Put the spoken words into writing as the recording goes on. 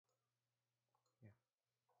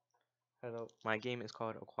Hello, my game is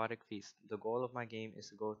called Aquatic Feast. The goal of my game is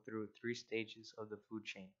to go through 3 stages of the food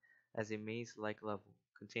chain as a maze-like level,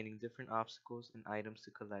 containing different obstacles and items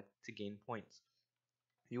to collect to gain points.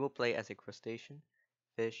 You will play as a crustacean,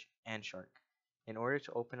 fish, and shark. In order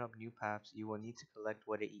to open up new paths, you will need to collect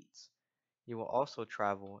what it eats. You will also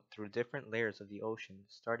travel through different layers of the ocean,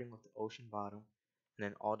 starting with the ocean bottom and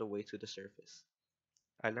then all the way to the surface.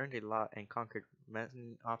 I learned a lot and conquered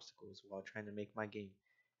many obstacles while trying to make my game,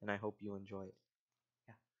 and I hope you enjoy it.